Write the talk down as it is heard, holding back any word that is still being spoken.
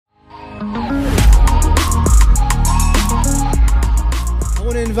I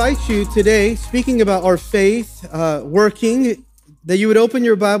want to invite you today, speaking about our faith working, that you would open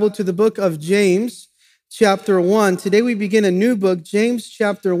your Bible to the book of James, chapter 1. Today we begin a new book, James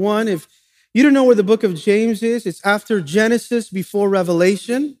chapter 1. If you don't know where the book of James is, it's after Genesis, before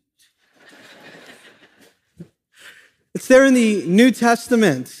Revelation. It's there in the New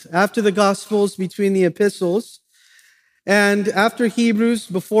Testament, after the Gospels, between the epistles, and after Hebrews,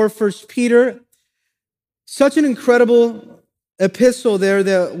 before 1 Peter. Such an incredible epistle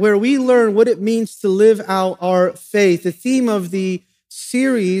there where we learn what it means to live out our faith. The theme of the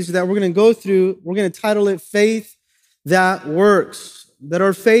series that we're going to go through, we're going to title it Faith That Works, that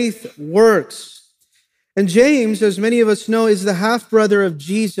our faith works. And James, as many of us know, is the half-brother of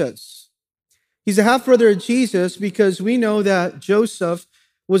Jesus. He's a half-brother of Jesus because we know that Joseph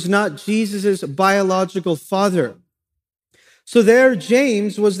was not Jesus' biological father. So there,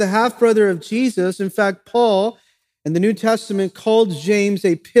 James was the half-brother of Jesus. In fact, Paul in the New Testament called James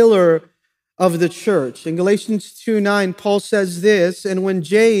a pillar of the church. In Galatians 2:9, Paul says this, "And when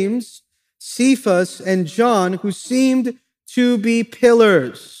James, Cephas, and John, who seemed to be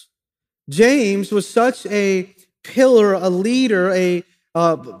pillars," James was such a pillar, a leader, a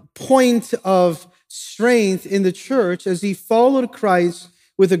point of strength in the church as he followed Christ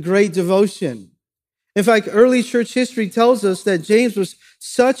with a great devotion. In fact, early church history tells us that James was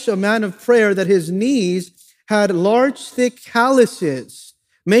such a man of prayer that his knees had large, thick calluses,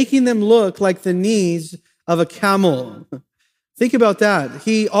 making them look like the knees of a camel. Think about that.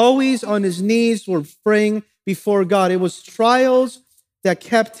 He always on his knees were praying before God. It was trials that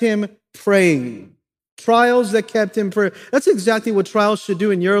kept him praying. Trials that kept him praying. That's exactly what trials should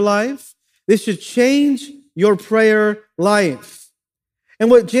do in your life. This should change your prayer life. And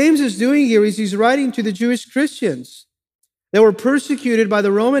what James is doing here is he's writing to the Jewish Christians that were persecuted by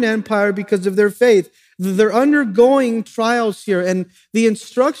the Roman Empire because of their faith. They're undergoing trials here. And the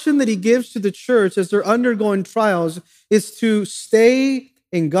instruction that he gives to the church as they're undergoing trials is to stay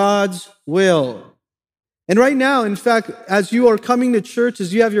in God's will. And right now, in fact, as you are coming to church,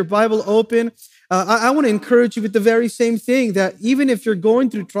 as you have your Bible open, I want to encourage you with the very same thing, that even if you're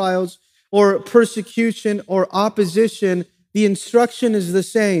going through trials or persecution or opposition, the instruction is the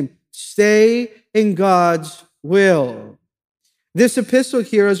same. Stay in God's will. This epistle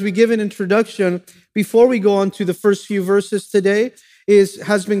here, as we give an introduction, before we go on to the first few verses today,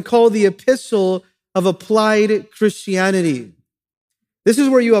 has been called the Epistle of Applied Christianity. This is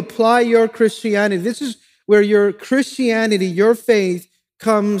where you apply your Christianity. This is where your Christianity, your faith,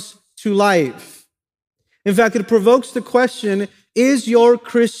 comes to life. In fact, it provokes the question, is your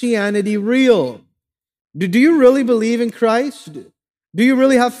Christianity real? Do you really believe in Christ? Do you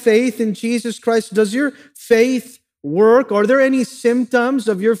really have faith in Jesus Christ? Does your faith work? Are there any symptoms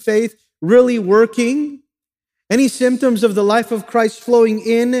of your faith really working? Any symptoms of the life of Christ flowing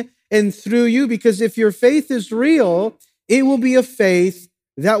in and through you? Because if your faith is real, it will be a faith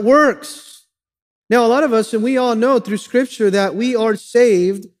that works. Now, a lot of us, and we all know through Scripture, that we are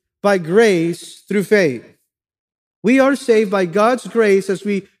saved by grace through faith. We are saved by God's grace as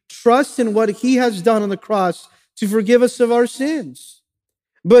we trust in what He has done on the cross to forgive us of our sins.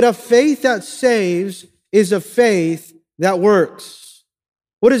 But a faith that saves is a faith that works.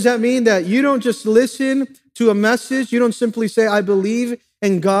 What does that mean? That you don't just listen to a message. You don't simply say, I believe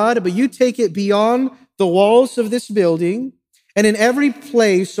in God, but you take it beyond the walls of this building and in every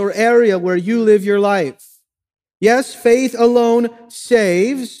place or area where you live your life. Yes, faith alone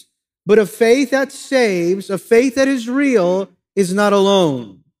saves, but a faith that saves, a faith that is real, is not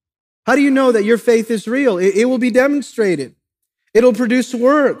alone. How do you know that your faith is real? It will be demonstrated. It'll produce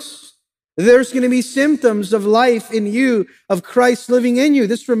works. There's going to be symptoms of life in you, of Christ living in you.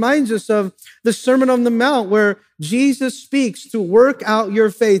 This reminds us of the Sermon on the Mount, where Jesus speaks to work out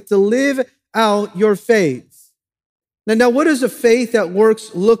your faith, to live out your faith. Now, what does a faith that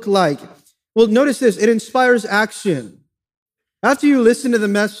works look like? Well, notice this. It inspires action. After you listen to the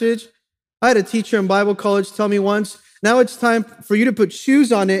message, I had a teacher in Bible college tell me once, now it's time for you to put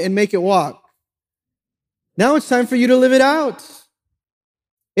shoes on it and make it walk. Now it's time for you to live it out.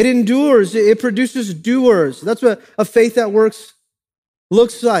 It endures. It produces doers. That's what a faith that works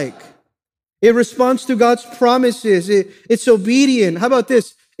looks like. It responds to God's promises. It's obedient. How about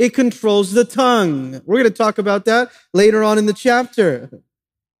this? It controls the tongue. We're going to talk about that later on in the chapter.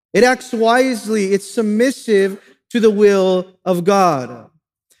 It acts wisely. It's submissive to the will of God.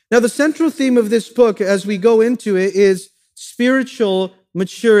 Now, the central theme of this book as we go into it is spiritual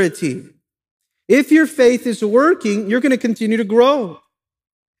maturity. If your faith is working, you're going to continue to grow.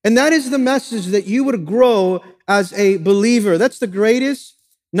 And that is the message, that you would grow as a believer. That's the greatest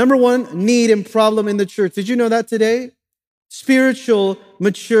Number one need and problem in the church. Did you know that today? Spiritual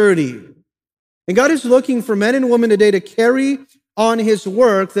maturity. And God is looking for men and women today to carry on his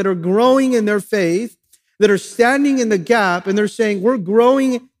work, that are growing in their faith, that are standing in the gap, and they're saying, we're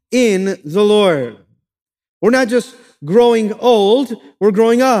growing in the Lord. We're not just growing old, we're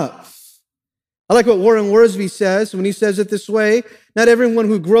growing up. I like what Warren Wiersbe says when he says it this way: not everyone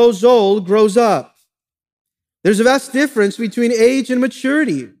who grows old grows up. There's a vast difference between age and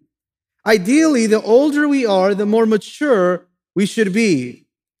maturity. Ideally, the older we are, the more mature we should be.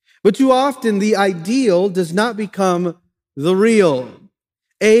 But too often, the ideal does not become the real.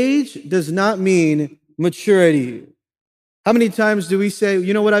 Age does not mean maturity. How many times do we say,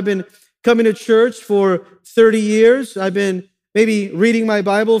 you know what, I've been coming to church for 30 years. I've been maybe reading my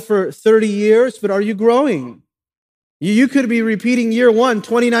Bible for 30 years, but are you growing? You could be repeating year one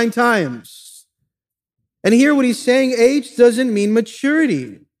 29 times. And here what he's saying, age doesn't mean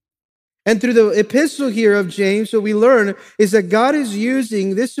maturity. And through the epistle here of James, what we learn is that God is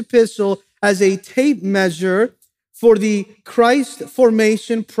using this epistle as a tape measure for the Christ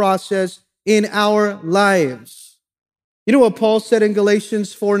formation process in our lives. You know what Paul said in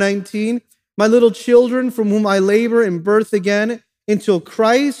Galatians 4:19? My little children, from whom I labor in birth again, until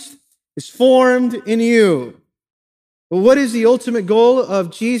Christ is formed in you. But what is the ultimate goal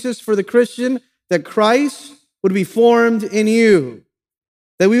of Jesus for the Christian? That Christ would be formed in you.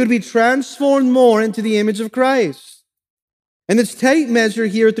 That we would be transformed more into the image of Christ. And this tape measure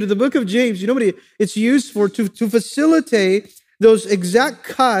here through the book of James, you know what it's used for? To facilitate those exact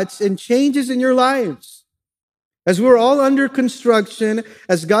cuts and changes in your lives. As we're all under construction,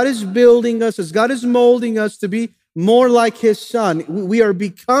 as God is building us, as God is molding us to be more like his Son, we are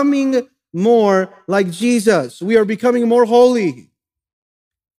becoming more like Jesus. We are becoming more holy.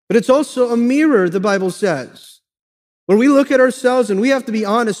 But it's also a mirror, the Bible says, where we look at ourselves and we have to be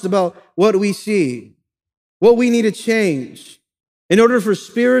honest about what we see, what we need to change in order for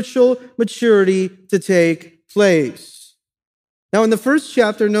spiritual maturity to take place. Now, in the first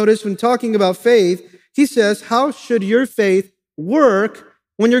chapter, notice when talking about faith, he says, how should your faith work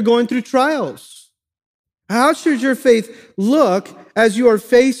when you're going through trials? How should your faith look as you are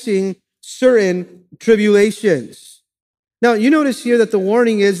facing certain tribulations? Now, you notice here that the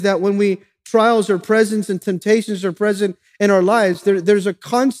warning is that when trials are present and temptations are present in our lives, there's a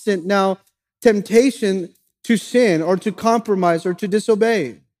constant now temptation to sin or to compromise or to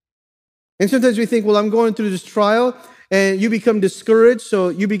disobey. And sometimes we think, well, I'm going through this trial, and you become discouraged, so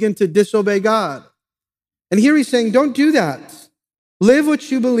you begin to disobey God. And here he's saying, don't do that. Live what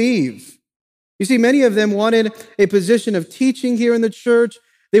you believe. You see, many of them wanted a position of teaching here in the church.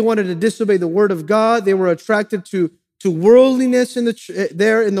 They wanted to disobey the word of God. They were attracted to worldliness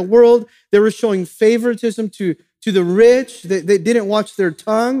there in the world. They were showing favoritism to the rich. They didn't watch their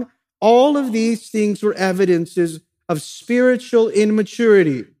tongue. All of these things were evidences of spiritual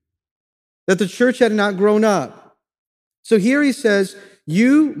immaturity, that the church had not grown up. So here he says,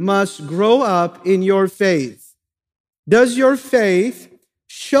 you must grow up in your faith. Does your faith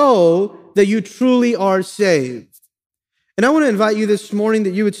show that you truly are saved? And I want to invite you this morning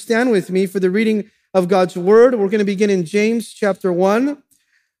that you would stand with me for the reading of God's word. We're going to begin in James chapter 1,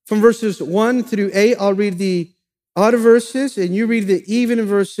 from verses 1 through 8. I'll read the odd verses, and you read the even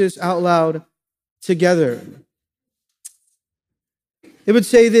verses out loud together. It would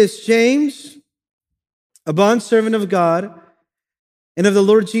say this: James, a bondservant of God and of the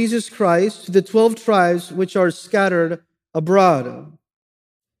Lord Jesus Christ, to the 12 tribes which are scattered abroad.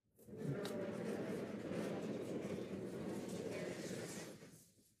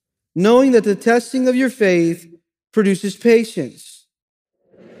 Knowing that the testing of your faith produces patience.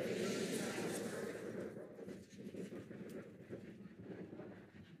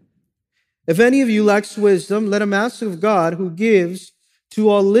 If any of you lacks wisdom, let him ask of God, who gives to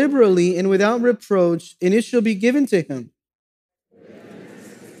all liberally and without reproach, and it shall be given to him.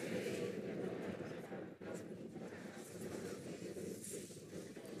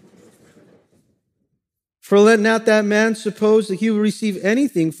 For let not that man suppose that he will receive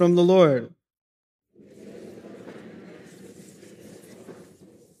anything from the Lord.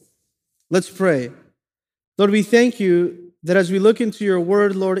 Let's pray. Lord, we thank you that as we look into your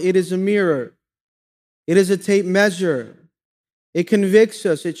word, Lord, it is a mirror. It is a tape measure. It convicts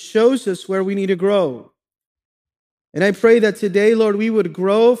us. It shows us where we need to grow. And I pray that today, Lord, we would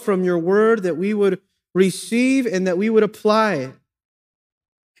grow from your word, that we would receive and that we would apply.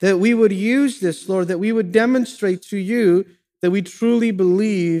 That we would use this, Lord, that we would demonstrate to you that we truly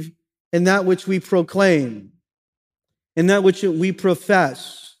believe in that which we proclaim, in that which we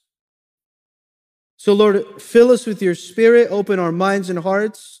profess. So Lord, fill us with your Spirit, open our minds and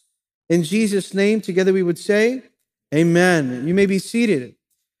hearts. In Jesus' name, together we would say, amen. You may be seated.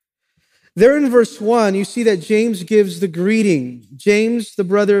 There in verse 1, you see that James gives the greeting. James, the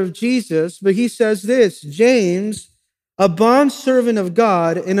brother of Jesus, but he says this, James, a bondservant of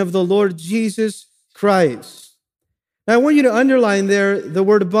God and of the Lord Jesus Christ. Now I want you to underline there the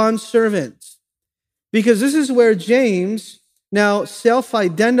word bondservant, because this is where James now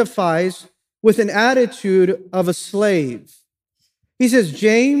self-identifies with an attitude of a slave. He says,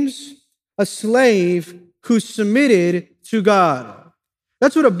 James, a slave who submitted to God.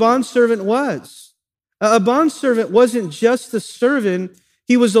 That's what a bondservant was. A bondservant wasn't just a servant.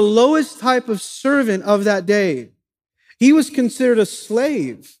 He was the lowest type of servant of that day. He was considered a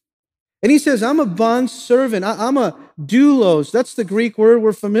slave. And he says, I'm a bondservant. I'm a doulos. That's the Greek word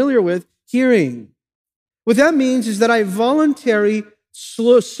we're familiar with, hearing. What that means is that I voluntarily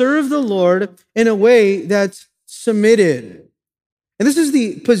serve the Lord in a way that's submitted. And this is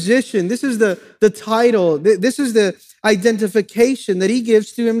the position, this is the title, this is the identification that he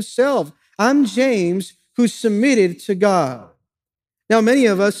gives to himself. I'm James who submitted to God. Now, many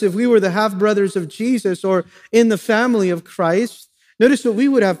of us, if we were the half-brothers of Jesus or in the family of Christ, notice what we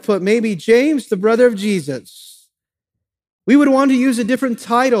would have put, maybe James, the brother of Jesus. We would want to use a different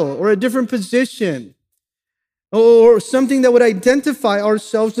title or a different position or something that would identify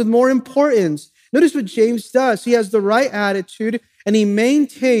ourselves with more importance. Notice what James does. He has the right attitude and he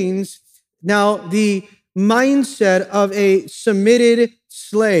maintains now the mindset of a submitted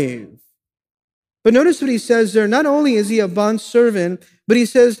slave. But notice what he says there. Not only is he a bondservant, but he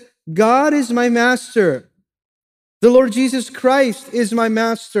says, God is my master. The Lord Jesus Christ is my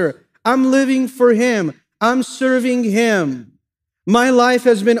master. I'm living for him. I'm serving him. My life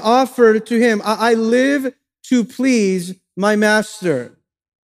has been offered to him. I live to please my master.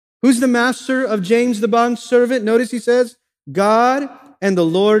 Who's the master of James the bondservant? Notice he says, God and the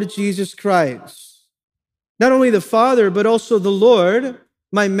Lord Jesus Christ. Not only the Father, but also the Lord,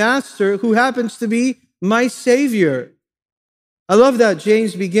 my master, who happens to be my Savior. I love that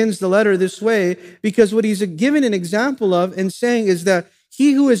James begins the letter this way, because what he's given an example of and saying is that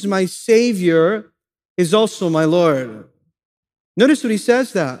he who is my Savior is also my Lord. Notice what he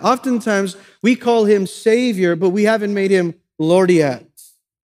says that. Oftentimes we call him Savior, but we haven't made him Lord yet.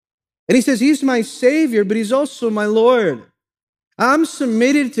 And he says, he's my Savior, but he's also my Lord. I'm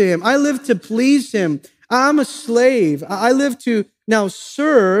submitted to him. I live to please him. I'm a slave. I live to now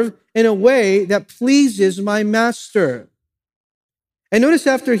serve in a way that pleases my master. And notice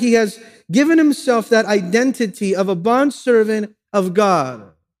after he has given himself that identity of a bondservant of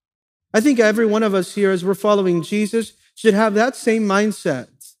God, I think every one of us here, as we're following Jesus, should have that same mindset.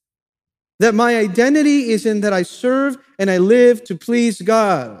 That my identity is in that I serve and I live to please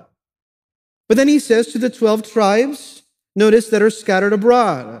God. But then he says to the 12 tribes, notice, that are scattered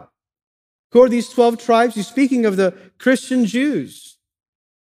abroad. Who are these 12 tribes? He's speaking of the Christian Jews.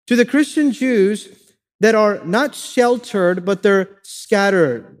 To the Christian Jews that are not sheltered, but they're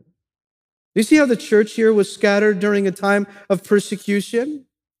scattered. Do you see how the church here was scattered during a time of persecution?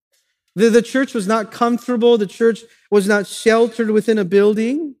 The church was not comfortable. The church was not sheltered within a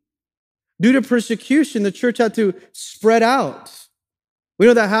building. Due to persecution, the church had to spread out. We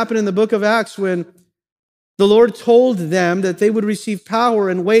know that happened in the book of Acts when the Lord told them that they would receive power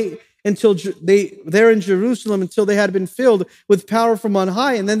and wait until they're in Jerusalem until they had been filled with power from on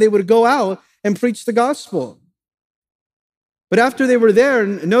high, and then they would go out and preach the gospel. But after they were there,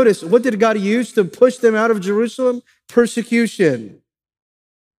 notice, what did God use to push them out of Jerusalem? Persecution.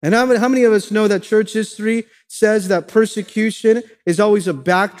 And how many of us know that church history says that persecution is always a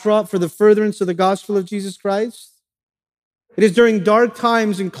backdrop for the furtherance of the gospel of Jesus Christ? It is during dark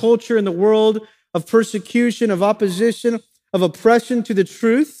times in culture in the world of persecution, of opposition, of oppression to the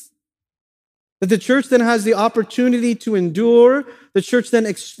truth, that the church then has the opportunity to endure. The church then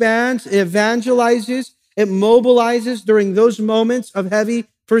expands, it evangelizes, it mobilizes during those moments of heavy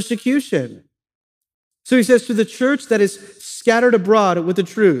persecution. So he says to the church that is scattered abroad with the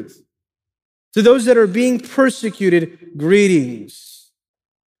truth, to those that are being persecuted, greetings.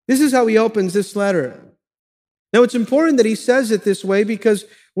 This is how he opens this letter. Now, it's important that he says it this way because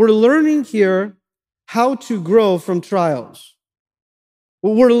we're learning here how to grow from trials.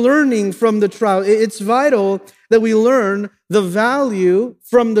 We're learning from the trial. It's vital that we learn the value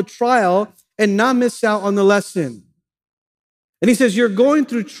from the trial and not miss out on the lesson. And he says, you're going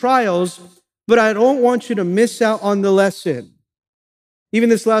through trials, but I don't want you to miss out on the lesson. Even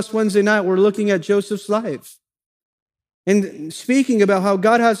this last Wednesday night, we're looking at Joseph's life and speaking about how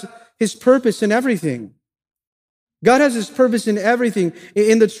God has his purpose in everything. God has His purpose in everything.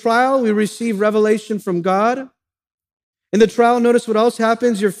 In the trial, we receive revelation from God. In the trial, notice what else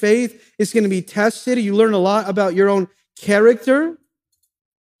happens. Your faith is going to be tested. You learn a lot about your own character.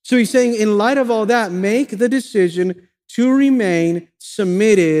 So he's saying, in light of all that, make the decision to remain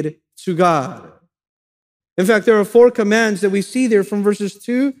submitted to God. In fact, there are 4 commands that we see there from verses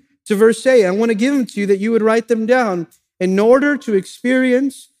 2 to verse 8. I want to give them to you that you would write them down. In order to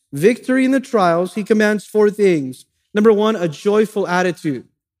experience victory in the trials, he commands 4 things. Number 1, a joyful attitude.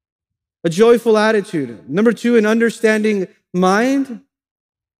 A joyful attitude. Number 2, an understanding mind.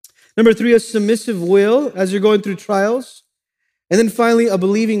 Number 3, a submissive will as you're going through trials. And then finally, a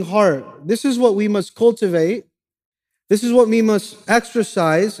believing heart. This is what we must cultivate. This is what we must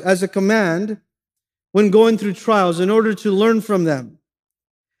exercise as a command when going through trials in order to learn from them.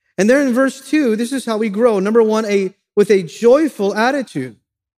 And there in verse 2, this is how we grow. Number 1, with a joyful attitude.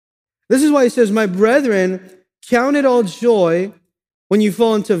 This is why he says, my brethren, count it all joy when you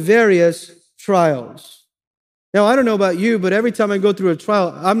fall into various trials. Now, I don't know about you, but every time I go through a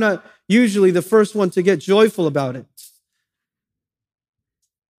trial, I'm not usually the first one to get joyful about it.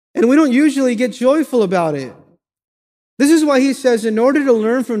 And we don't usually get joyful about it. This is why he says, in order to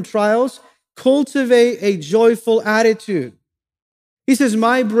learn from trials, cultivate a joyful attitude. He says,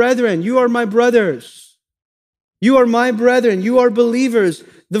 my brethren, you are my brothers. You are my brethren. You are believers.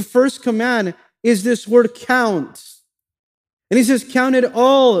 The first command is this word count. And he says, count it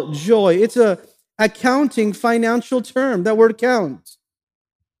all joy. It's a accounting financial term, that word count.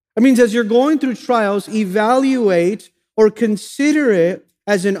 It means as you're going through trials, evaluate or consider it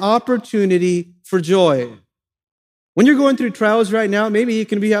as an opportunity for joy. When you're going through trials right now, maybe it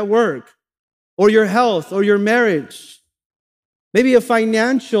can be at work, or your health, or your marriage. Maybe a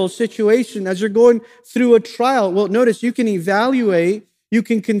financial situation as you're going through a trial. Well, notice you can evaluate, you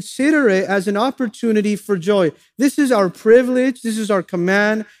can consider it as an opportunity for joy. This is our privilege, this is our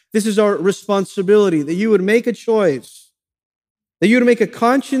command, this is our responsibility, that you would make a choice, that you would make a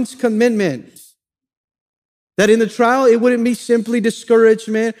conscious commitment, that in the trial it wouldn't be simply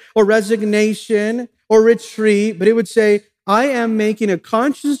discouragement or resignation or retreat, but it would say, I am making a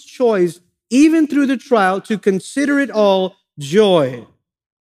conscious choice, even through the trial, to consider it all joy.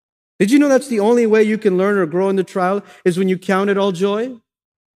 Did you know that's the only way you can learn or grow in the trial is when you count it all joy?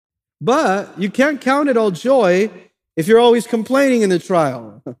 But you can't count it all joy if you're always complaining in the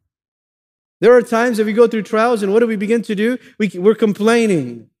trial. There are times that we go through trials and what do we begin to do? We're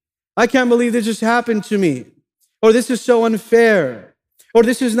complaining. I can't believe this just happened to me. Or this is so unfair. Or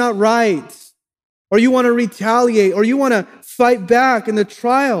this is not right. Or you want to retaliate. Or you want to fight back in the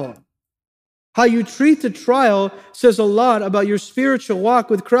trial. How you treat the trial says a lot about your spiritual walk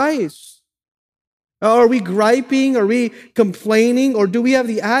with Christ. Are we griping? Are we complaining? Or do we have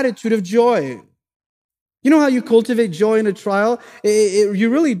the attitude of joy? You know how you cultivate joy in a trial? You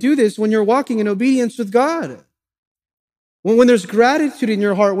really do this when you're walking in obedience with God. When there's gratitude in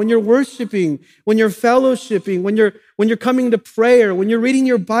your heart, when you're worshiping, when you're fellowshipping, when you're coming to prayer, when you're reading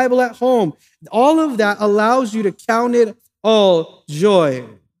your Bible at home, all of that allows you to count it all joy.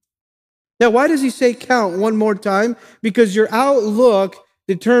 Now, why does he say count one more time? Because your outlook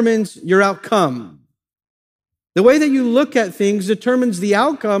determines your outcome. The way that you look at things determines the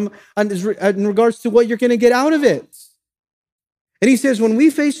outcome in regards to what you're going to get out of it. And he says, when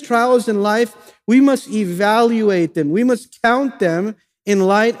we face trials in life, we must evaluate them. We must count them in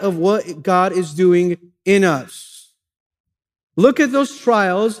light of what God is doing in us. Look at those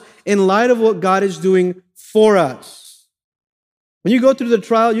trials in light of what God is doing for us. When you go through the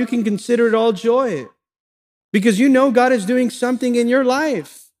trial, you can consider it all joy because you know God is doing something in your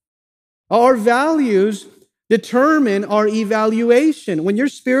life. Our values determine our evaluation. When you're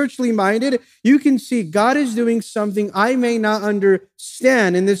spiritually minded, you can see God is doing something I may not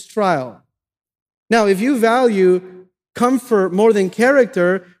understand in this trial. Now, if you value comfort more than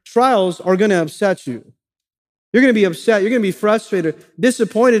character, trials are going to upset you. You're going to be upset. You're going to be frustrated,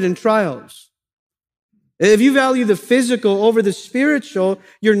 disappointed in trials. If you value the physical over the spiritual,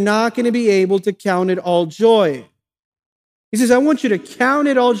 you're not going to be able to count it all joy. He says, I want you to count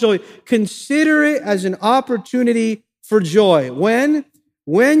it all joy. Consider it as an opportunity for joy. When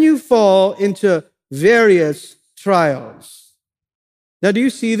you fall into various trials. Now, do you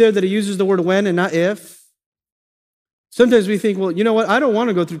see there that he uses the word when and not if? Sometimes we think, well, you know what? I don't want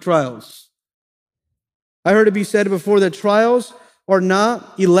to go through trials. I heard it be said before that trials are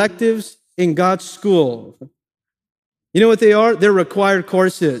not electives in God's school. You know what they are? They're required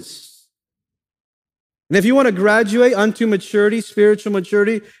courses. And if you want to graduate unto maturity, spiritual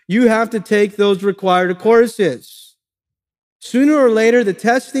maturity, you have to take those required courses. Sooner or later, the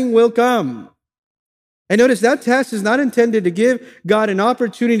testing will come. And notice that test is not intended to give God an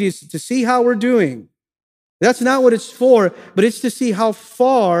opportunity to see how we're doing. That's not what it's for, but it's to see how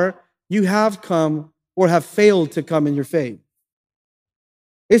far you have come or have failed to come in your faith.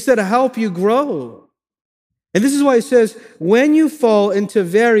 It's to help you grow. And this is why it says, when you fall into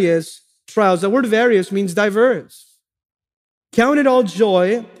various trials, the word various means diverse. Count it all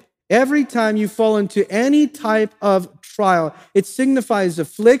joy every time you fall into any type of trial. It signifies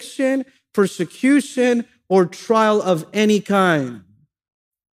affliction, persecution, or trial of any kind.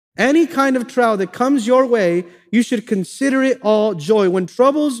 Any kind of trial that comes your way, you should consider it all joy. When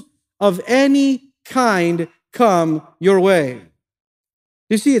troubles of any kind come your way.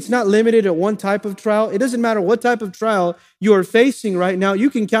 You see, it's not limited to one type of trial. It doesn't matter what type of trial you are facing right now. You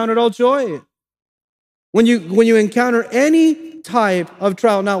can count it all joy. When you encounter any type of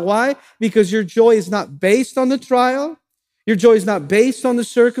trial. Now, why? Because your joy is not based on the trial. Your joy is not based on the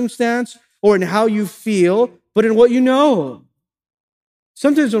circumstance or in how you feel, but in what you know.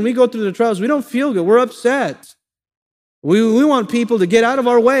 Sometimes when we go through the trials, we don't feel good. We're upset. We want people to get out of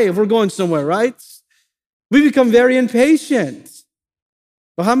our way if we're going somewhere, right? We become very impatient.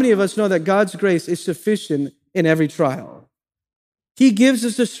 But how many of us know that God's grace is sufficient in every trial? He gives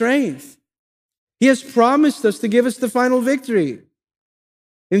us the strength. He has promised us to give us the final victory.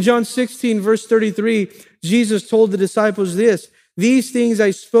 In John 16, verse 33, Jesus told the disciples this, "These things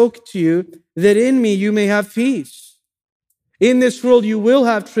I spoke to you, that in me you may have peace. In this world you will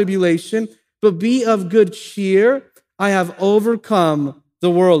have tribulation, but be of good cheer. I have overcome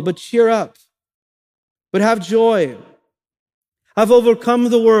the world." But cheer up. But have joy. I've overcome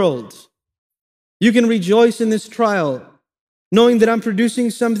the world. You can rejoice in this trial, knowing that I'm producing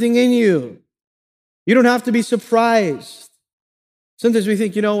something in you. You don't have to be surprised. Sometimes we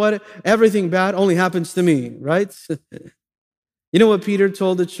think, you know what? Everything bad only happens to me, right? You know what Peter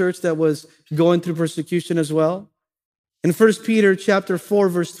told the church that was going through persecution as well? In 1 Peter chapter 4,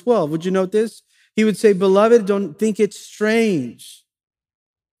 verse 12, would you note this? He would say, "Beloved, don't think it strange.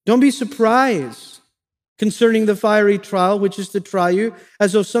 Don't be surprised concerning the fiery trial, which is to try you,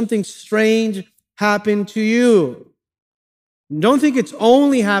 as though something strange happened to you." Don't think it's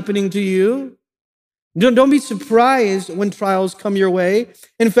only happening to you. Don't be surprised when trials come your way.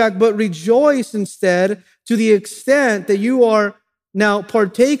 In fact, but rejoice instead to the extent that you are now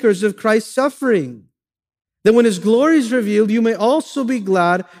partakers of Christ's suffering. That when his glory is revealed, you may also be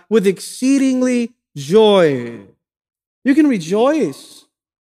glad with exceedingly joy. You can rejoice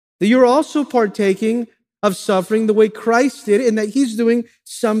that you're also partaking of suffering the way Christ did and that he's doing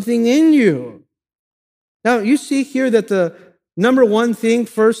something in you. Now, you see here that the number one thing,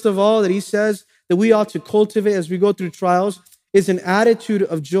 first of all, that he says that we ought to cultivate as we go through trials is an attitude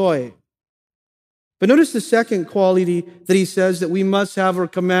of joy. But notice the second quality that he says that we must have or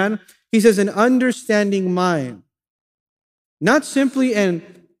command. He says an understanding mind. Not simply an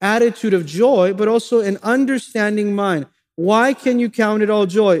attitude of joy, but also an understanding mind. Why can you count it all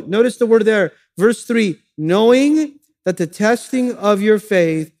joy? Notice the word there, verse 3, knowing that the testing of your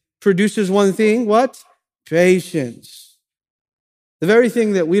faith produces one thing, what? Patience. The very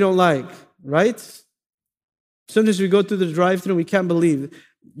thing that we don't like, right? Sometimes we go through the drive-thru and we can't believe it.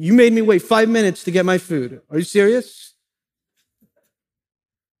 You made me wait 5 minutes to get my food. Are you serious?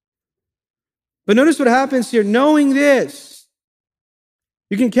 But notice what happens here. Knowing this,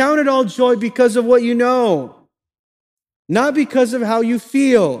 you can count it all joy because of what you know, not because of how you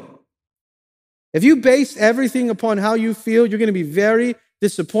feel. If you base everything upon how you feel, you're going to be very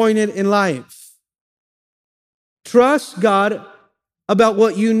disappointed in life. Trust God about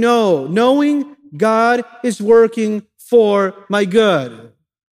what you know, knowing God is working for my good.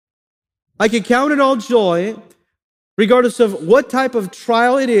 I can count it all joy, regardless of what type of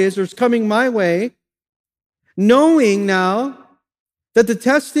trial it is or is coming my way, knowing now that the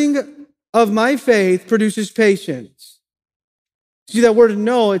testing of my faith produces patience. See that word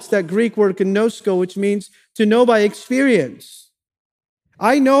know, it's that Greek word gnosko, which means to know by experience.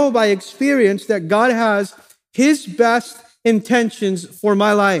 I know by experience that God has his best intentions for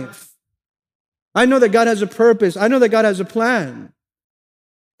my life. I know that God has a purpose. I know that God has a plan.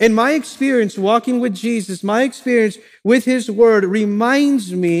 And my experience walking with Jesus, my experience with his word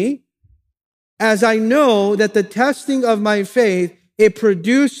reminds me, as I know that the testing of my faith, it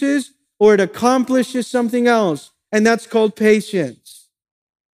produces or it accomplishes something else, and that's called patience.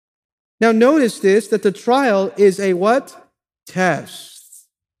 Now notice this, that the trial is a what? Test.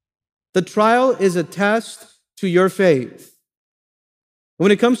 The trial is a test to your faith.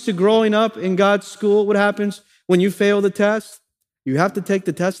 When it comes to growing up in God's school, what happens when you fail the test? You have to take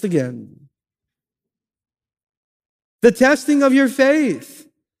the test again. The testing of your faith.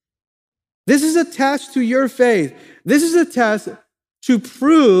 This is a test to your faith. This is a test to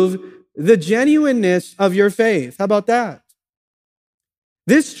prove the genuineness of your faith. How about that?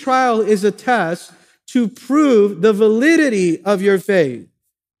 This trial is a test to prove the validity of your faith.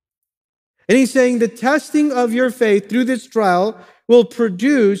 And he's saying the testing of your faith through this trial will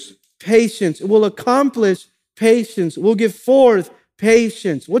produce patience. It will accomplish patience. It will give forth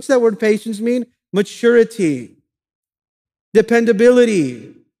patience. What's that word patience mean? Maturity,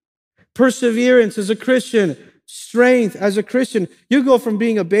 dependability, perseverance as a Christian, strength as a Christian. You go from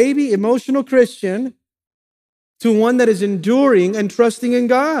being a baby, emotional Christian to one that is enduring and trusting in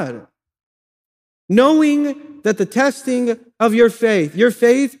God. Knowing that the testing of your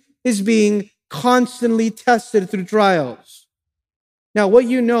faith is being constantly tested through trials. Now, what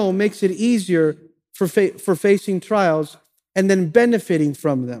you know makes it easier for facing trials and then benefiting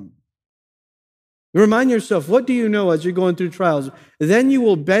from them. Remind yourself, what do you know as you're going through trials? Then you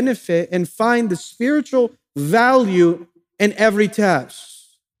will benefit and find the spiritual value in every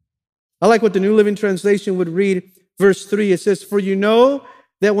test. I like what the New Living Translation would read, verse 3. It says, "For you know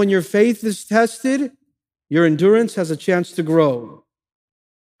that when your faith is tested, your endurance has a chance to grow."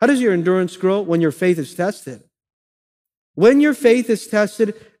 How does your endurance grow? When your faith is tested. When your faith is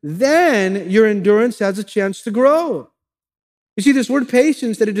tested, then your endurance has a chance to grow. You see, this word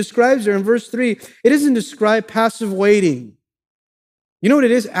patience that it describes there in verse 3, it doesn't describe passive waiting. You know what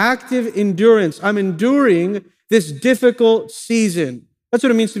it is? Active endurance. I'm enduring this difficult season. That's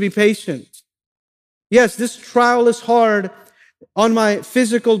what it means to be patient. Yes, this trial is hard on my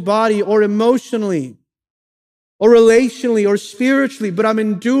physical body or emotionally or relationally or spiritually, but I'm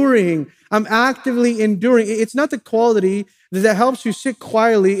enduring. I'm actively enduring. It's not the quality that helps you sit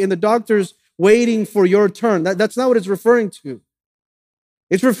quietly in the doctor's waiting for your turn. That's not what it's referring to.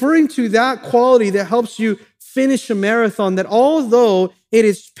 It's referring to that quality that helps you finish a marathon, that although it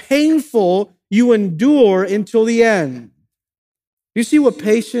is painful, you endure until the end. You see what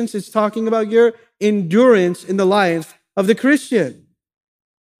patience is talking about here? Endurance in the life of the Christian.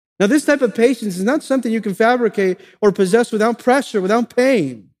 Now, this type of patience is not something you can fabricate or possess without pressure, without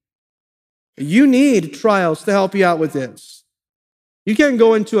pain. You need trials to help you out with this. You can't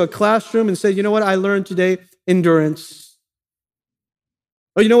go into a classroom and say, you know what, I learned today endurance.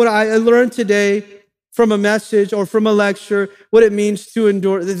 Or you know what, I learned today from a message or from a lecture what it means to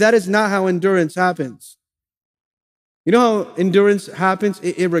endure. That is not how endurance happens. You know how endurance happens?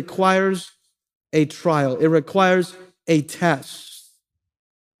 It requires a trial. It requires a test.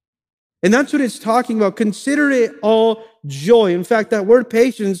 And that's what it's talking about. Consider it all joy. In fact, that word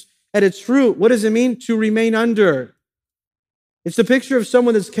patience at its root, what does it mean? To remain under. It's the picture of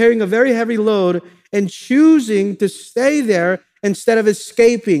someone that's carrying a very heavy load and choosing to stay there instead of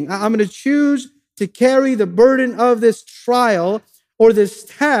escaping. I'm going to choose to carry the burden of this trial or this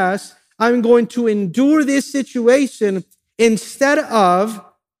task. I'm going to endure this situation instead of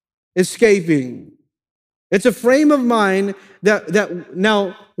escaping. It's a frame of mind that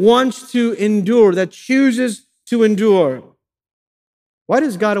now wants to endure, that chooses to endure. Why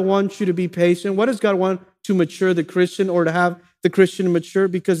does God want you to be patient? Why does God want to mature the Christian or to have the Christian mature?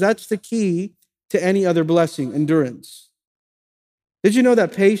 Because that's the key to any other blessing, endurance. Did you know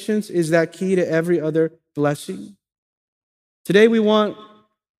that patience is that key to every other blessing? Today we want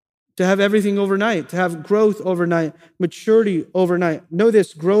to have everything overnight, to have growth overnight, maturity overnight. Know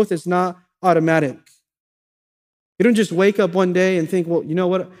this, growth is not automatic. You don't just wake up one day and think, well, you know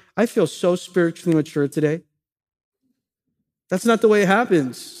what? I feel so spiritually mature today. That's not the way it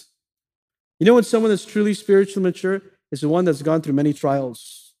happens. You know when someone that's truly spiritually mature is the one that's gone through many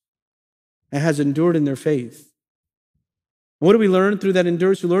trials and has endured in their faith. And what do we learn through that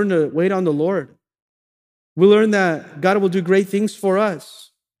endurance? We learn to wait on the Lord. We learn that God will do great things for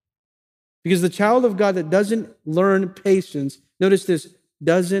us. Because the child of God that doesn't learn patience, notice this,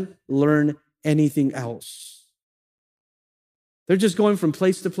 doesn't learn anything else. They're just going from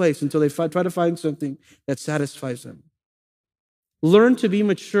place to place until they try to find something that satisfies them. Learn to be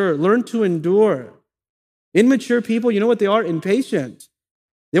mature. Learn to endure. Immature people, you know what they are? Impatient.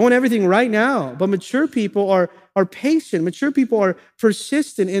 They want everything right now. But mature people are patient. Mature people are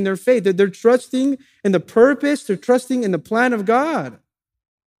persistent in their faith. They're trusting in the purpose. They're trusting in the plan of God.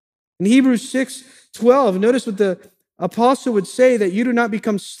 In Hebrews 6:12, notice what the apostle would say, that you do not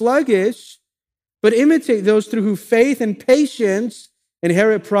become sluggish, but imitate those through whose faith and patience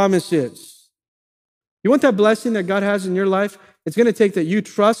inherit promises. You want that blessing that God has in your life? It's going to take that you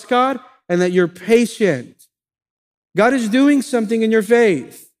trust God and that you're patient. God is doing something in your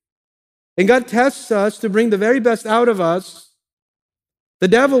faith. And God tests us to bring the very best out of us. The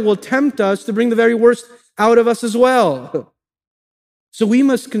devil will tempt us to bring the very worst out of us as well. So we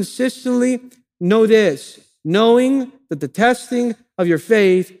must consistently know this, knowing that the testing of your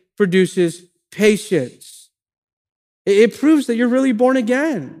faith produces patience. It proves that you're really born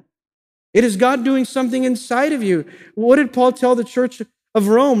again. It is God doing something inside of you. What did Paul tell the church of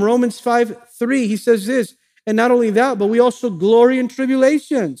Rome? Romans 5:3, he says this, and not only that, but we also glory in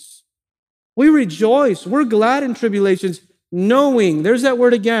tribulations. We rejoice. We're glad in tribulations, knowing, there's that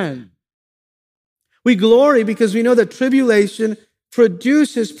word again. We glory because we know that tribulation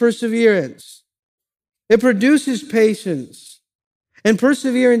produces perseverance. It produces patience. And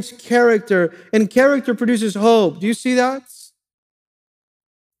perseverance, character. And character produces hope. Do you see that?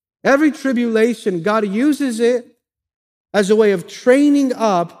 Every tribulation, God uses it as a way of training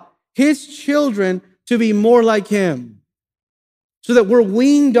up His children to be more like Him. So that we're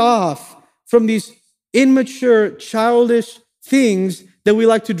weaned off from these immature, childish things that we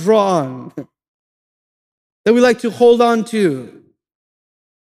like to draw on, that we like to hold on to.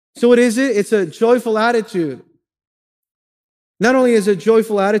 So what is it? It's a joyful attitude. Not only is it a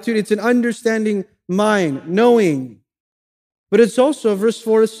joyful attitude, it's an understanding mind, knowing. But it's also, verse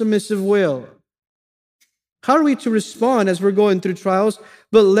 4, a submissive will. How are we to respond as we're going through trials?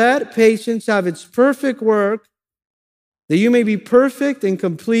 But let patience have its perfect work, that you may be perfect and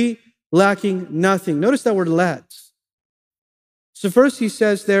complete, lacking nothing. Notice that word let. So first he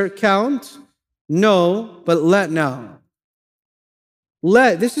says there, count, no, but let now.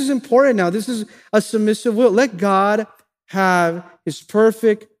 Let, this is important now. This is a submissive will. Let God have His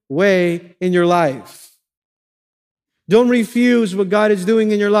perfect way in your life. Don't refuse what God is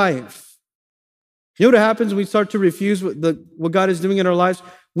doing in your life. You know what happens when we start to refuse what God is doing in our lives?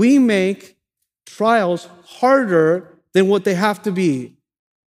 We make trials harder than what they have to be.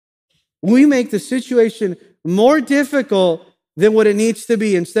 We make the situation more difficult than what it needs to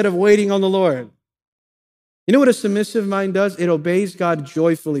be instead of waiting on the Lord. You know what a submissive mind does? It obeys God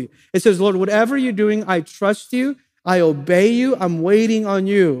joyfully. It says, Lord, whatever you're doing, I trust you. I obey you. I'm waiting on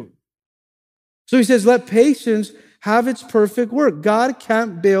you. So he says, let patience have its perfect work. God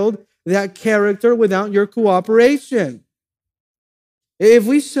can't build that character without your cooperation. If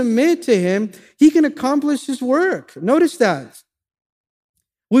we submit to Him, He can accomplish His work. Notice that.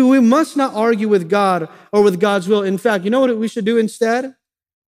 We must not argue with God or with God's will. In fact, you know what we should do instead?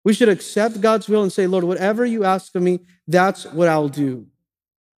 We should accept God's will and say, Lord, whatever you ask of me, that's what I'll do.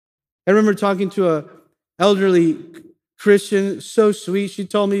 I remember talking to an elderly Christian, so sweet. She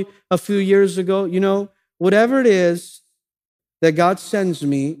told me a few years ago, you know, whatever it is that God sends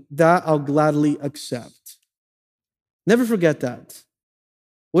me, that I'll gladly accept. Never forget that.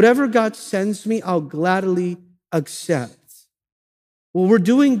 Whatever God sends me, I'll gladly accept. Well, we're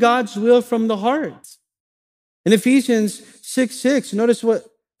doing God's will from the heart. In Ephesians 6:6, notice what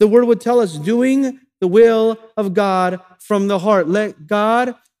the word would tell us, doing the will of God from the heart. Let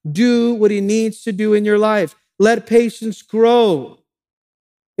God do what He needs to do in your life. Let patience grow.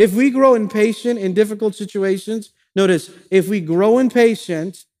 If we grow impatient in difficult situations, notice, if we grow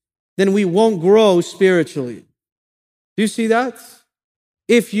impatient, then we won't grow spiritually. Do you see that?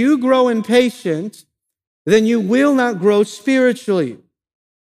 If you grow impatient, then you will not grow spiritually.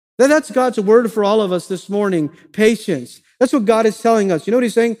 That's God's word for all of us this morning, patience. That's what God is telling us. You know what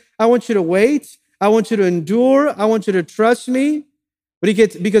He's saying? I want you to wait. I want you to endure. I want you to trust me.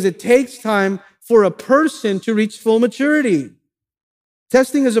 Because it takes time for a person to reach full maturity.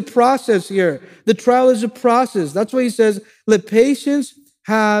 Testing is a process here. The trial is a process. That's why He says, let patience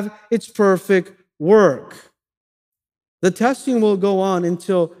have its perfect work. The testing will go on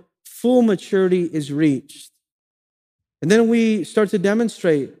until full maturity is reached. And then we start to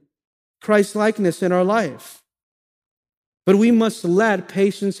demonstrate Christ-likeness in our life. But we must let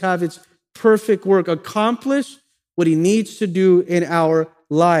patience have its perfect work, accomplish what He needs to do in our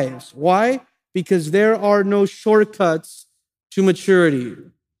lives. Why? Because there are no shortcuts to maturity.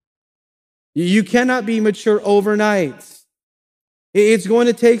 You cannot be mature overnight. It's going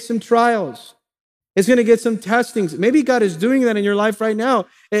to take some trials. It's going to get some testings. Maybe God is doing that in your life right now,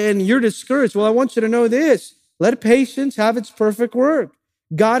 and you're discouraged. Well, I want you to know this. Let patience have its perfect work.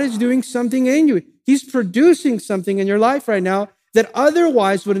 God is doing something in you. He's producing something in your life right now that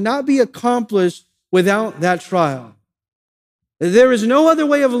otherwise would not be accomplished without that trial. There is no other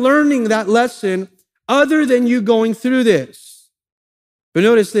way of learning that lesson other than you going through this. But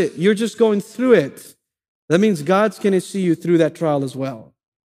notice that you're just going through it. That means God's going to see you through that trial as well.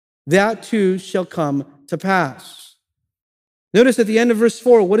 That too shall come to pass. Notice at the end of verse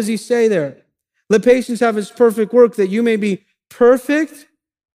 4, what does he say there? Let patience have its perfect work, that you may be perfect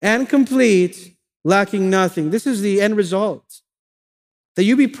and complete, lacking nothing. This is the end result. That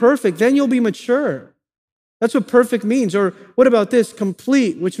you be perfect, then you'll be mature. That's what perfect means. Or what about this?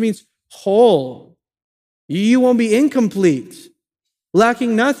 Complete, which means whole. You won't be incomplete.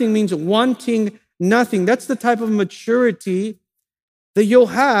 Lacking nothing means wanting nothing. That's the type of maturity that you'll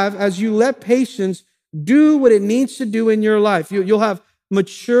have as you let patience do what it needs to do in your life. You'll have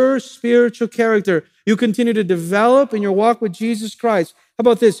mature spiritual character. You continue to develop in your walk with Jesus Christ. How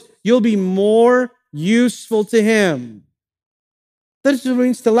about this? You'll be more useful to Him. That just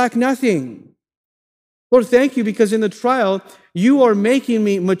means to lack nothing. Lord, thank you because in the trial, you are making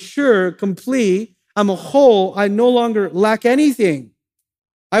me mature, complete. I'm a whole. I no longer lack anything.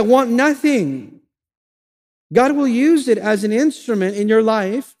 I want nothing. God will use it as an instrument in your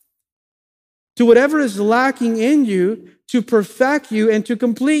life to whatever is lacking in you to perfect you and to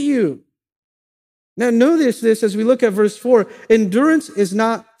complete you. Now notice this as we look at verse 4. Endurance is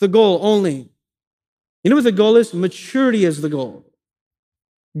not the goal only. You know what the goal is? Maturity is the goal.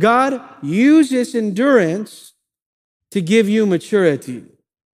 God uses endurance to give you maturity.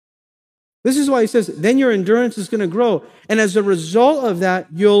 This is why He says, then your endurance is going to grow. And as a result of that,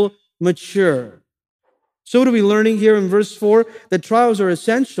 you'll mature. So what are we learning here in verse 4? That trials are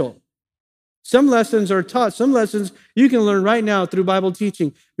essential. Some lessons are taught. Some lessons you can learn right now through Bible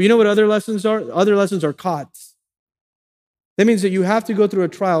teaching. But you know what other lessons are? Other lessons are caught. That means that you have to go through a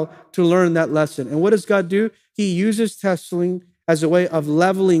trial to learn that lesson. And what does God do? He uses testing as a way of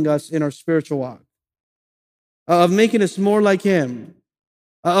leveling us in our spiritual walk, of making us more like Him,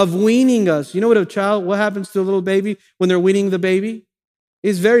 of weaning us. You know what happens to a little baby when they're weaning the baby?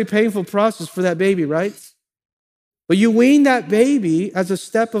 It's a very painful process for that baby, right? But you wean that baby as a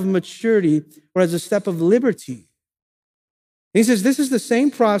step of maturity or as a step of liberty. And He says this is the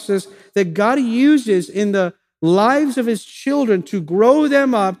same process that God uses in the lives of His children to grow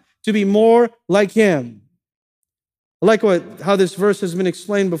them up to be more like Him. I like how this verse has been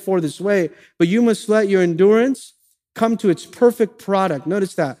explained before this way, but you must let your endurance come to its perfect product.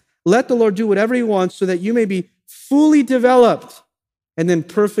 Notice that. Let the Lord do whatever He wants so that you may be fully developed and then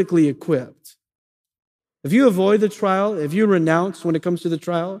perfectly equipped. If you avoid the trial, if you renounce when it comes to the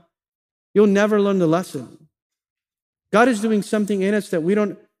trial, you'll never learn the lesson. God is doing something in us that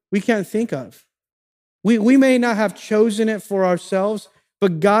we can't think of. We may not have chosen it for ourselves,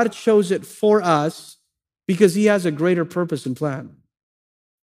 but God chose it for us because He has a greater purpose and plan.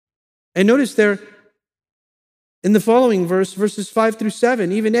 And notice there in the following verses 5 through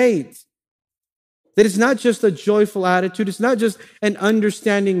 7, even 8, that it's not just a joyful attitude. It's not just an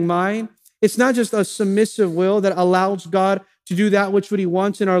understanding mind. It's not just a submissive will that allows God to do that which He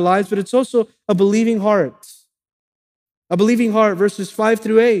wants in our lives, but it's also a believing heart. A believing heart, verses 5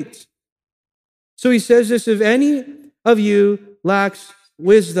 through 8. So He says this, if any of you lacks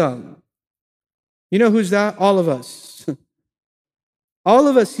wisdom. You know who's that? All of us. All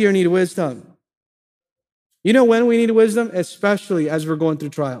of us here need wisdom. You know when we need wisdom? Especially as we're going through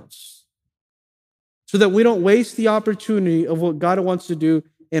trials. So that we don't waste the opportunity of what God wants to do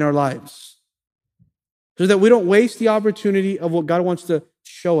in our lives. So that we don't waste the opportunity of what God wants to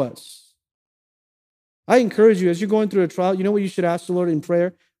show us. I encourage you, as you're going through a trial, you know what you should ask the Lord in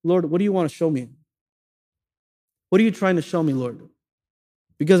prayer? Lord, what do you want to show me? What are you trying to show me, Lord?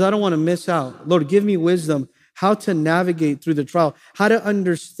 Because I don't want to miss out. Lord, give me wisdom how to navigate through the trial, how to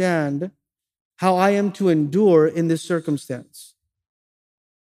understand how I am to endure in this circumstance.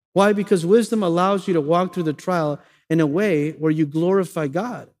 Why? Because wisdom allows you to walk through the trial in a way where you glorify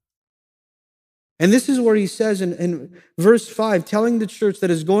God. And this is where He says in verse 5, telling the church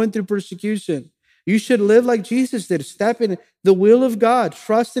that is going through persecution, you should live like Jesus did, step in the will of God,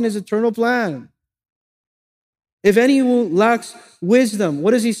 trust in His eternal plan. If anyone lacks wisdom,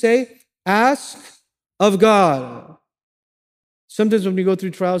 what does He say? Ask of God. Sometimes when we go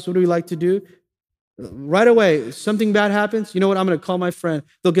through trials, what do we like to do? Right away, something bad happens. You know what? I'm going to call my friend.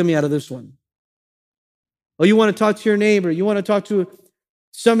 They'll get me out of this one. Or you want to talk to your neighbor. You want to talk to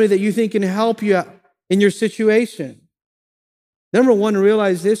somebody that you think can help you in your situation. Number one,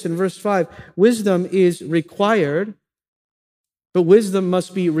 realize this in verse 5. Wisdom is required, but wisdom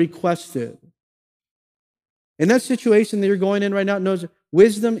must be requested. In that situation that you're going in right now, knows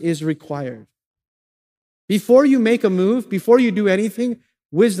wisdom is required. Before you make a move, before you do anything,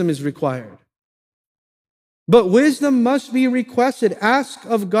 wisdom is required. But wisdom must be requested. Ask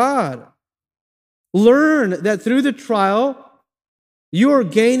of God. Learn that through the trial, you are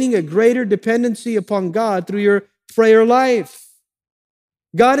gaining a greater dependency upon God through your prayer life.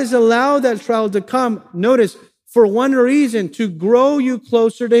 God has allowed that trial to come, notice, for one reason, to grow you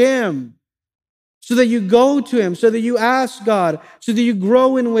closer to Him. So that you go to Him, so that you ask God, so that you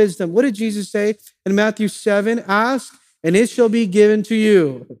grow in wisdom. What did Jesus say in Matthew 7? Ask, and it shall be given to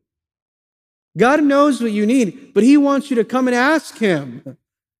you. God knows what you need, but he wants you to come and ask him.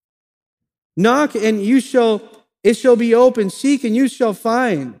 Knock and it shall be open. Seek and you shall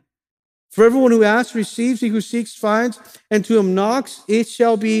find. For everyone who asks receives, he who seeks finds, and to him knocks, it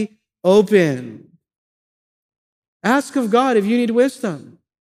shall be open. Ask of God if you need wisdom.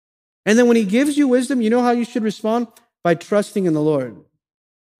 And then when he gives you wisdom, you know how you should respond? By trusting in the Lord.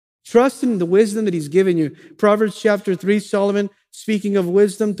 Trust in the wisdom that he's given you. Proverbs chapter 3, Solomon, speaking of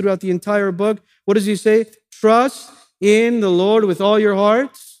wisdom throughout the entire book, what does he say? Trust in the Lord with all your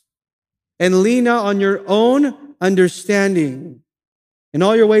heart and lean not on your own understanding. In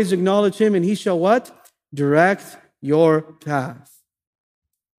all your ways acknowledge him, and he shall what? Direct your path.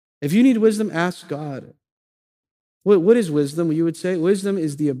 If you need wisdom, ask God. What is wisdom? You would say wisdom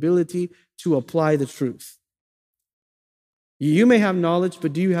is the ability to apply the truth. You may have knowledge,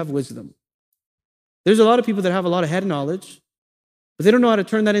 but do you have wisdom? There's a lot of people that have a lot of head knowledge, but they don't know how to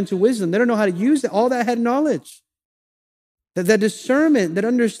turn that into wisdom. They don't know how to use all that head knowledge. That discernment, that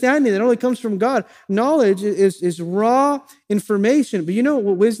understanding that only comes from God. Knowledge is raw information, but you know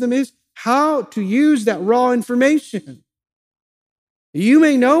what wisdom is? How to use that raw information. You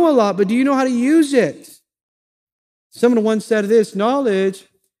may know a lot, but do you know how to use it? Someone once said this, knowledge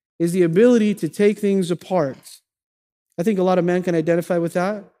is the ability to take things apart. I think a lot of men can identify with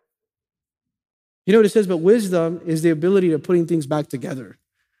that. You know what it says? But wisdom is the ability of putting things back together.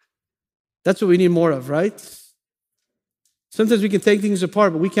 That's what we need more of, right? Sometimes we can take things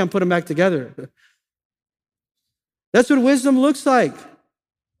apart, but we can't put them back together. That's what wisdom looks like.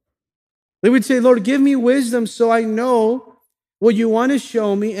 They would say, Lord, give me wisdom so I know what you want to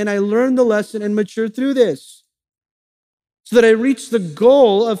show me, and I learn the lesson and mature through this, so that I reach the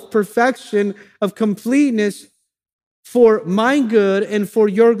goal of perfection, of completeness for my good and for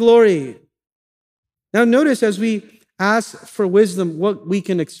your glory. Now notice as we ask for wisdom, what we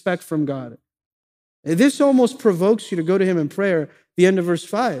can expect from God. This almost provokes you to go to him in prayer, the end of verse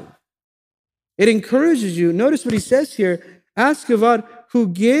 5. It encourages you. Notice what he says here. Ask of God who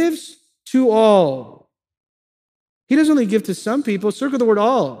gives to all. He doesn't only give to some people. Circle the word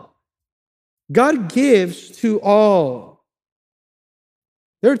all. God gives to all.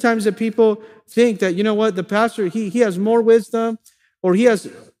 There are times that people think that, you know what, the pastor, he has more wisdom, or he has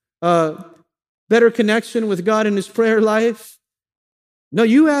better connection with God in his prayer life. No,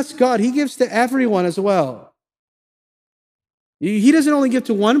 you ask God. He gives to everyone as well. He doesn't only give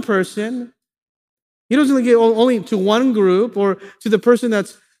to one person. He doesn't only give only to one group or to the person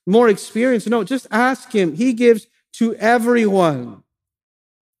that's more experienced. No, just ask him. He gives to everyone.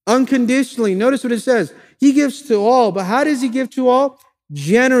 Unconditionally. Notice what it says. He gives to all. But how does he give to all?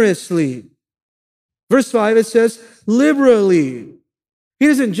 Generously. Verse 5, it says, liberally. He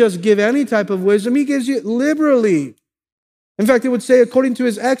doesn't just give any type of wisdom. He gives you liberally. In fact, it would say, according to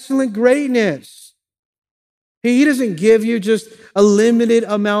his excellent greatness. He doesn't give you just a limited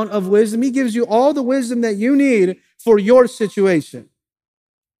amount of wisdom. He gives you all the wisdom that you need for your situation.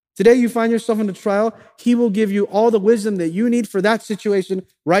 Today, you find yourself in a trial. He will give you all the wisdom that you need for that situation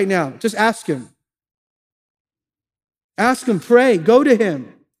right now. Just ask him. Ask him, pray, go to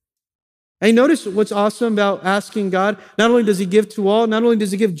him. And notice what's awesome about asking God. Not only does he give to all, not only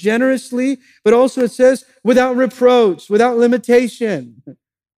does he give generously, but also it says without reproach, without limitation.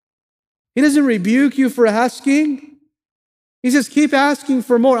 He doesn't rebuke you for asking. He says, keep asking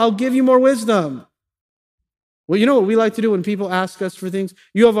for more. I'll give you more wisdom. Well, you know what we like to do when people ask us for things?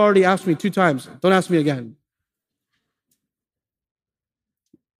 You have already asked me 2 times. Don't ask me again.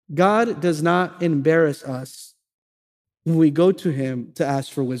 God does not embarrass us when we go to him to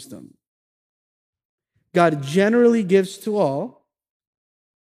ask for wisdom. God generally gives to all,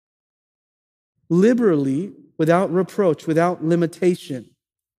 liberally, without reproach, without limitation.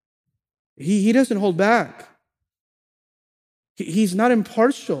 He doesn't hold back. He's not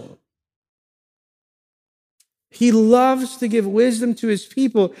impartial. He loves to give wisdom to his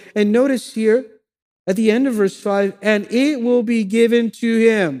people. And notice here at the end of verse 5, and it will be given to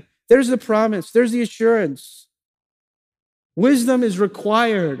him. There's the promise. There's the assurance. Wisdom is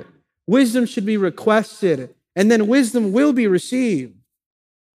required. Wisdom should be requested, and then wisdom will be received.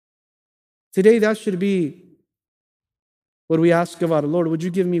 Today, that should be what we ask of our Lord. Would you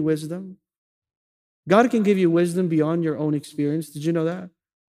give me wisdom? God can give you wisdom beyond your own experience. Did you know that?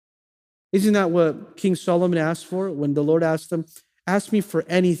 Isn't that what King Solomon asked for when the Lord asked him, ask me for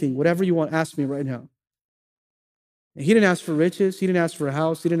anything, whatever you want, ask me right now. And he didn't ask for riches. He didn't ask for a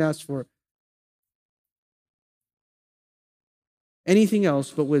house. He didn't ask for anything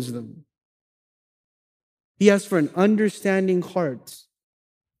else but wisdom. He asked for an understanding heart.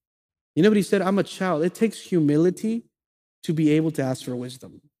 You know what he said? I'm a child. It takes humility to be able to ask for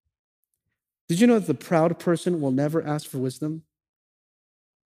wisdom. Did you know that the proud person will never ask for wisdom?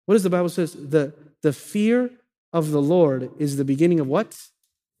 What does the Bible say? The fear of the Lord is the beginning of what?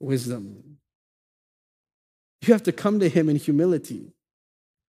 Wisdom. You have to come to him in humility.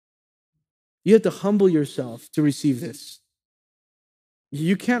 You have to humble yourself to receive this.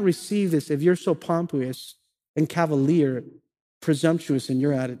 You can't receive this if you're so pompous and cavalier, presumptuous in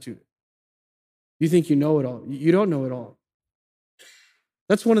your attitude. You think you know it all. You don't know it all.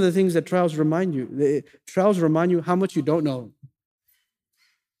 That's one of the things that trials remind you. Trials remind you how much you don't know.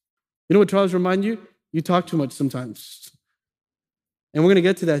 You know what trials remind you? You talk too much sometimes. And we're going to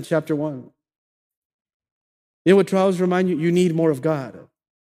get to that in chapter 1. You know what trials remind you? You need more of God.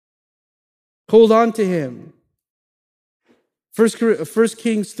 Hold on to him. 1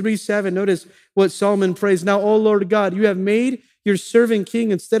 Kings 3:7, notice what Solomon prays. Now, O Lord God, you have made your servant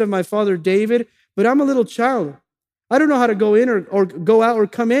king instead of my father David, but I'm a little child. I don't know how to go in or go out or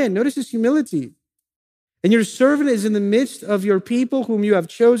come in. Notice his humility. And your servant is in the midst of your people whom you have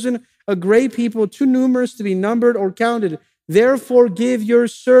chosen, a great people, too numerous to be numbered or counted. Therefore, give your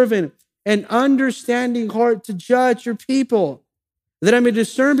servant an understanding heart to judge your people, that I may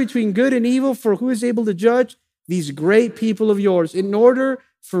discern between good and evil, for who is able to judge these great people of yours? In order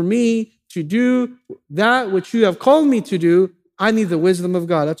for me to do that which you have called me to do, I need the wisdom of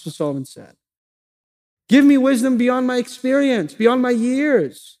God. That's what Solomon said. Give me wisdom beyond my experience, beyond my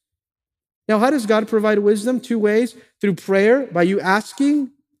years. Now, how does God provide wisdom? 2 ways. Through prayer, by you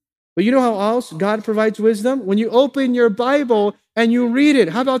asking. But you know how else God provides wisdom? When you open your Bible and you read it.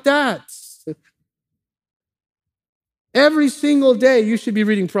 How about that? Every single day, you should be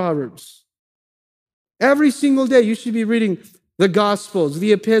reading Proverbs. Every single day, you should be reading the Gospels,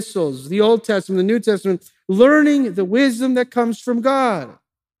 the Epistles, the Old Testament, the New Testament, learning the wisdom that comes from God.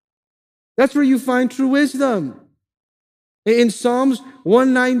 That's where you find true wisdom. In Psalms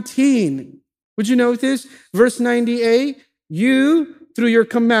 119, would you note this? Verse 98, you, through your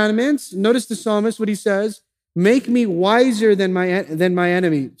commandments, notice the psalmist, what he says, make me wiser than my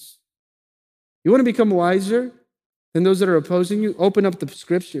enemies. You want to become wiser than those that are opposing you? Open up the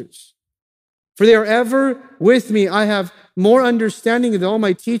scriptures. For they are ever with me. I have more understanding than all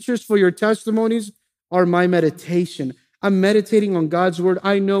my teachers, for your testimonies are my meditation. I'm meditating on God's word.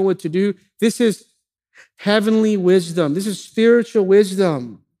 I know what to do. This is heavenly wisdom. This is spiritual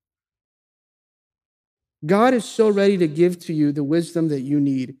wisdom. God is so ready to give to you the wisdom that you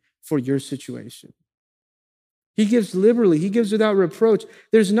need for your situation. He gives liberally. He gives without reproach.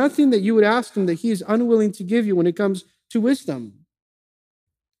 There's nothing that you would ask him that he is unwilling to give you when it comes to wisdom.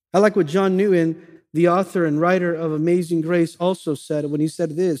 I like what John Newton, the author and writer of Amazing Grace, also said when he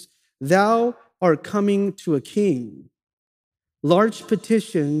said this, thou art coming to a king. Large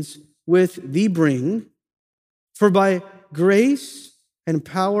petitions with thee bring, for by grace and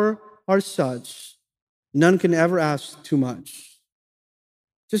power are such, none can ever ask too much.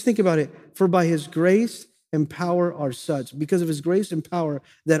 Just think about it. For by his grace and power are such, because of his grace and power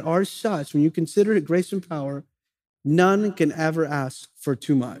that are such, when you consider it grace and power, none can ever ask for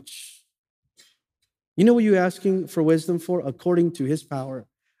too much. You know what you're asking for wisdom for? According to his power,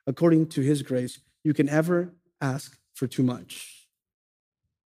 according to his grace, you can ever ask for too much.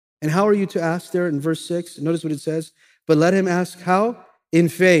 And how are you to ask there in verse 6? Notice what it says. But let him ask how? In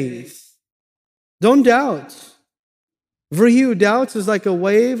faith. Don't doubt. For he who doubts is like a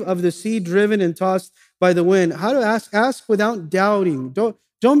wave of the sea driven and tossed by the wind. How to ask? Ask without doubting.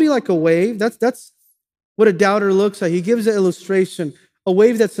 Don't be like a wave. That's what a doubter looks like. He gives an illustration. A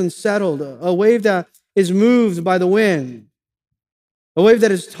wave that's unsettled. A wave that is moved by the wind. A wave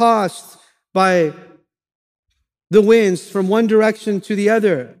that is tossed by the winds from one direction to the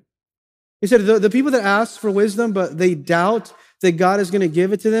other. He said the people that ask for wisdom, but they doubt that God is going to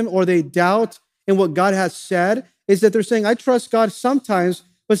give it to them, or they doubt in what God has said, is that they're saying, I trust God sometimes,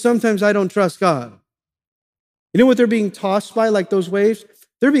 but sometimes I don't trust God. You know what they're being tossed by, like those waves?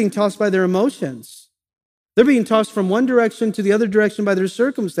 They're being tossed by their emotions. They're being tossed from one direction to the other direction by their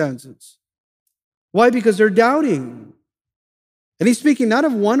circumstances. Why? Because they're doubting. And he's speaking not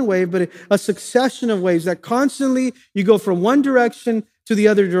of one wave, but a succession of waves that constantly you go from one direction to the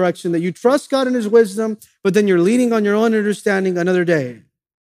other direction, that you trust God in his wisdom, but then you're leaning on your own understanding another day.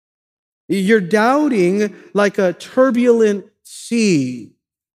 You're doubting like a turbulent sea.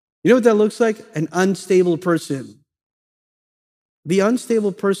 You know what that looks like? An unstable person. The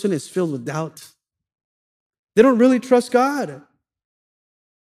unstable person is filled with doubt. They don't really trust God.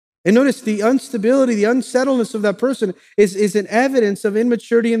 And notice the instability, the unsettledness of that person is an evidence of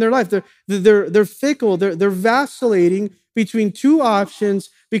immaturity in their life. They're fickle. They're vacillating between two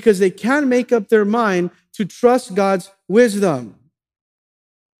options because they can't make up their mind to trust God's wisdom.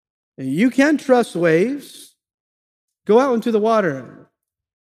 You can't trust waves. Go out into the water.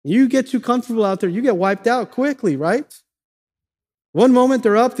 You get too comfortable out there, you get wiped out quickly, right? One moment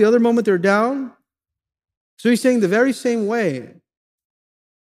they're up, the other moment they're down. So he's saying the very same way.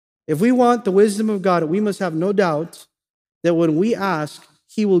 If we want the wisdom of God, we must have no doubt that when we ask,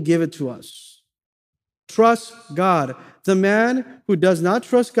 he will give it to us. Trust God. The man who does not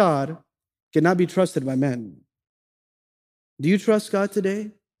trust God cannot be trusted by men. Do you trust God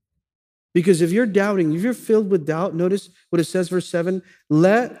today? Because if you're doubting, if you're filled with doubt, notice what it says, verse 7,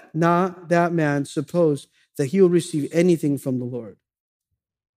 let not that man suppose that he will receive anything from the Lord.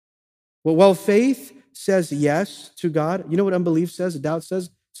 Well, while faith says yes to God, you know what unbelief says? Doubt says?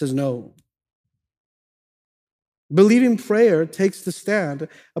 It says no. Believing prayer takes the stand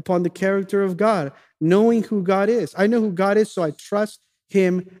upon the character of God, knowing who God is. I know who God is, so I trust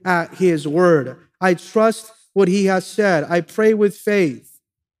him at his word. I trust what he has said. I pray with faith.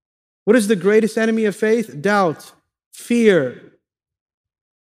 What is the greatest enemy of faith? Doubt, fear.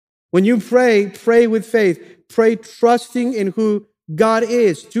 When you pray, pray with faith. Pray trusting in who God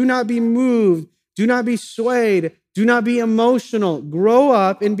is. Do not be moved. Do not be swayed. Do not be emotional. Grow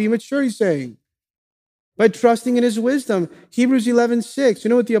up and be mature, he's saying, by trusting in his wisdom. Hebrews 11:6. You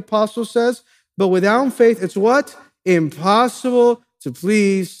know what the apostle says? But without faith, it's what? Impossible to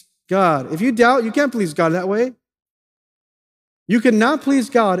please God. If you doubt, you can't please God that way. You cannot please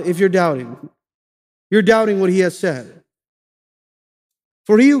God if you're doubting. You're doubting what he has said.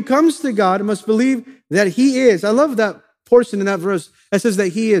 For he who comes to God must believe that he is. I love that portion in that verse that says that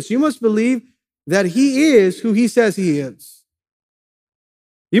he is. You must believe that he is who he says he is.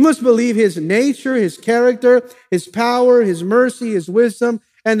 You must believe his nature, his character, his power, his mercy, his wisdom,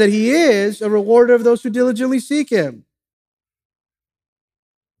 and that he is a rewarder of those who diligently seek him.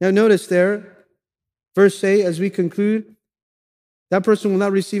 Now notice there, verse 8, as we conclude, that person will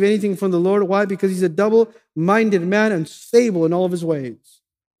not receive anything from the Lord. Why? Because he's a double-minded man, unstable in all of his ways.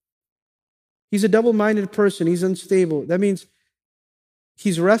 He's a double-minded person. He's unstable. That means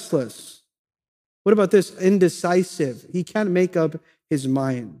he's restless. What about this? Indecisive. He can't make up his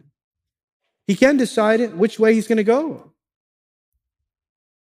mind. He can't decide which way he's going to go.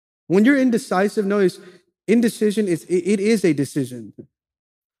 When you're indecisive, notice, indecision is a decision.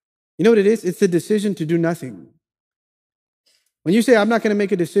 You know what it is? It's a decision to do nothing. When you say, I'm not going to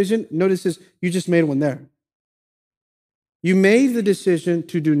make a decision, notice this, you just made one there. You made the decision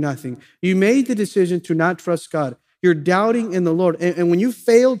to do nothing. You made the decision to not trust God. You're doubting in the Lord. And when you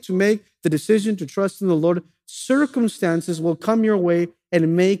fail to make the decision to trust in the Lord, circumstances will come your way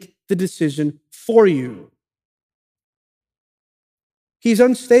and make the decision for you. He's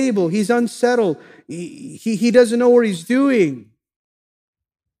unstable. He's unsettled. He doesn't know what he's doing.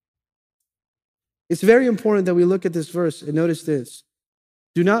 It's very important that we look at this verse and notice this.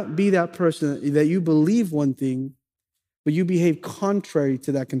 Do not be that person that you believe one thing, but you behave contrary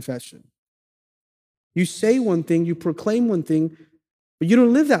to that confession. You say one thing, you proclaim one thing, but you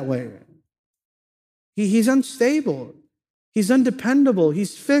don't live that way. He's unstable. He's undependable.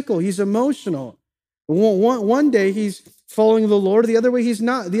 He's fickle. He's emotional. One day he's following the Lord. The other way he's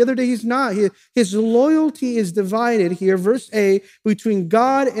not. The other day he's not. His loyalty is divided here, verse A, between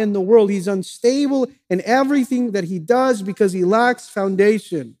God and the world. He's unstable in everything that he does because he lacks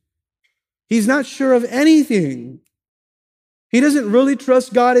foundation. He's not sure of anything. He doesn't really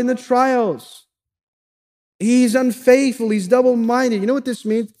trust God in the trials. He's unfaithful. He's double-minded. You know what this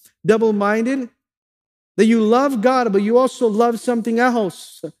means? Double-minded? That you love God, but you also love something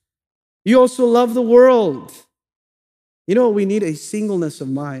else. You also love the world. You know what? We need a singleness of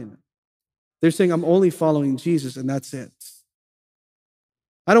mind. They're saying, I'm only following Jesus, and that's it.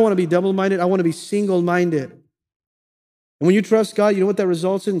 I don't want to be double-minded. I want to be single-minded. And when you trust God, you know what that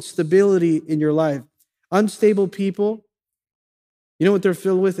results in? Stability in your life. Unstable people, you know what they're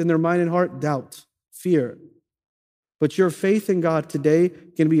filled with in their mind and heart? Doubt, fear. But your faith in God today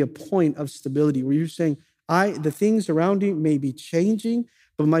can be a point of stability where you're saying, the things around you may be changing,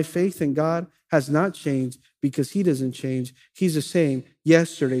 but my faith in God has not changed because he doesn't change. He's the same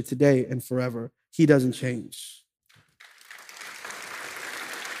yesterday, today, and forever. He doesn't change.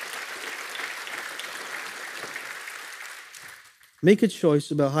 Make a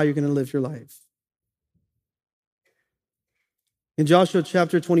choice about how you're going to live your life. In Joshua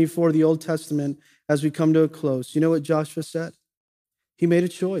chapter 24, the Old Testament, as we come to a close, you know what Joshua said? He made a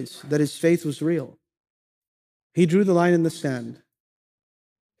choice that his faith was real. He drew the line in the sand.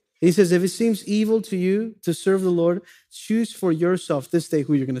 He says, if it seems evil to you to serve the Lord, choose for yourself this day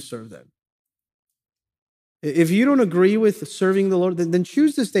who you're going to serve then. If you don't agree with serving the Lord, then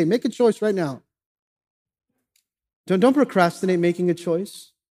choose this day. Make a choice right now. Don't procrastinate making a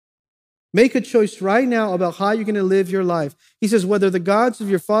choice. Make a choice right now about how you're going to live your life. He says, whether the gods of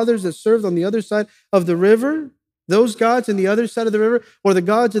your fathers that served on the other side of the river, those gods on the other side of the river, or the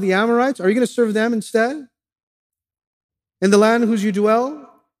gods of the Amorites, are you going to serve them instead? In the land whose you dwell?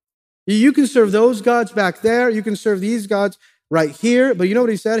 You can serve those gods back there. You can serve these gods right here. But you know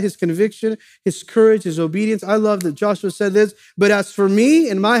what he said? His conviction, his courage, his obedience. I love that Joshua said this. But as for me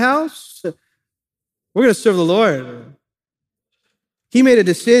and my house, we're going to serve the Lord. He made a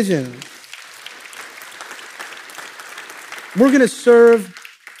decision. We're going to serve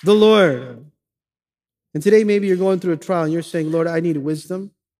the Lord. And today maybe you're going through a trial and you're saying, Lord, I need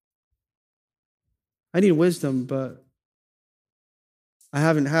wisdom. I need wisdom, but I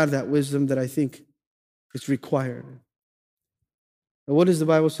haven't had that wisdom that I think is required. And what does the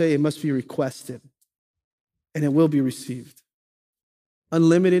Bible say? It must be requested, and it will be received.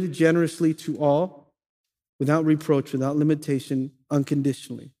 Unlimited, generously to all, without reproach, without limitation,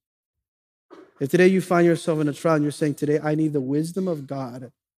 unconditionally. If today you find yourself in a trial and you're saying, today I need the wisdom of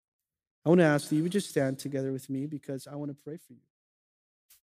God, I want to ask that you would just stand together with me because I want to pray for you.